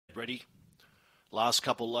Ready. Last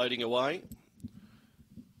couple loading away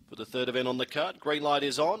for the third event on the card. Green light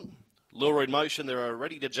is on. Lure in motion. They're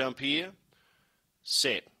ready to jump here.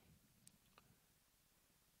 Set.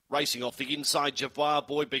 Racing off the inside, Javois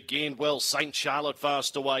Boy began well. St. Charlotte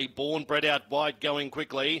fast away. Born Bred out wide, going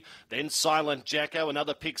quickly. Then Silent Jacko.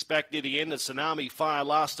 Another picks back near the end. The Tsunami Fire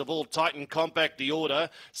last of all. Titan Compact the order.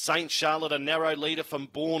 St. Charlotte a narrow leader from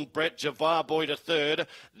Born Bred. Javois Boy to third.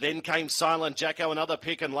 Then came Silent Jacko. Another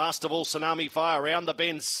pick. And last of all, Tsunami Fire around the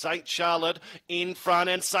bend. St. Charlotte in front.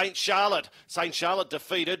 And St. Charlotte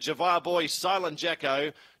defeated. Javois Boy, Silent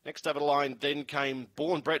Jacko. Next over the line then came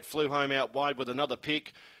Born Bred. Flew home out wide with another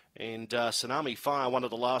pick. And Tsunami Fire, one of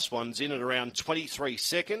the last ones, in at around 23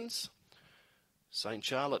 seconds. St.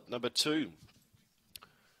 Charlotte, number 2.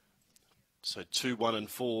 So 2, 1 and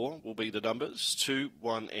 4 will be the numbers. 2,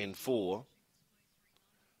 1 and 4.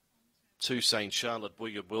 2, St. Charlotte,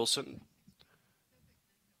 William Wilson.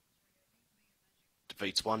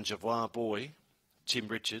 Defeats 1, Javois Boy, Tim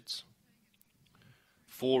Richards.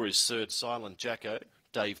 4 is third, Silent Jacko,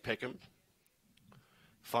 Dave Peckham.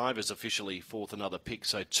 5 is officially fourth, another pick.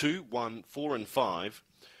 So 2, 1, 4 and 5.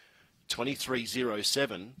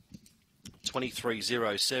 23.07.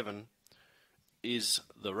 23.07 is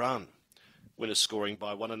the run. Winner scoring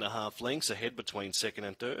by 1.5 lengths ahead between second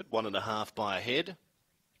and third. 1.5 by a head.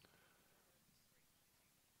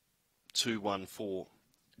 2, 1, 4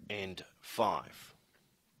 and 5.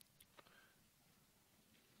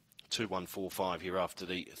 2, 1, 4, 5 here after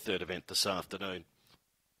the third event this afternoon.